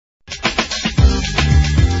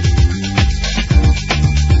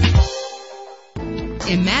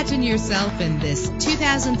Imagine yourself in this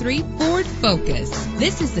 2003 Ford Focus.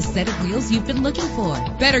 This is the set of wheels you've been looking for.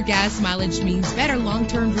 Better gas mileage means better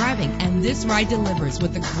long-term driving, and this ride delivers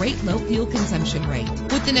with a great low fuel consumption rate.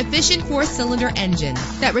 With an efficient 4-cylinder engine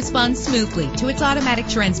that responds smoothly to its automatic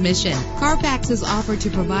transmission, Carfax is offered to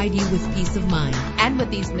provide you with peace of mind. And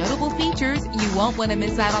with these notable features, you won't want to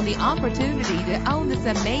miss out on the opportunity to own this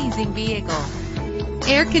amazing vehicle.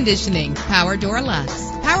 Air conditioning, power door locks,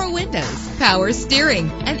 power windows, power steering,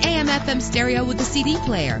 an AM/FM stereo with a CD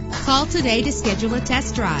player. Call today to schedule a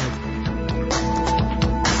test drive.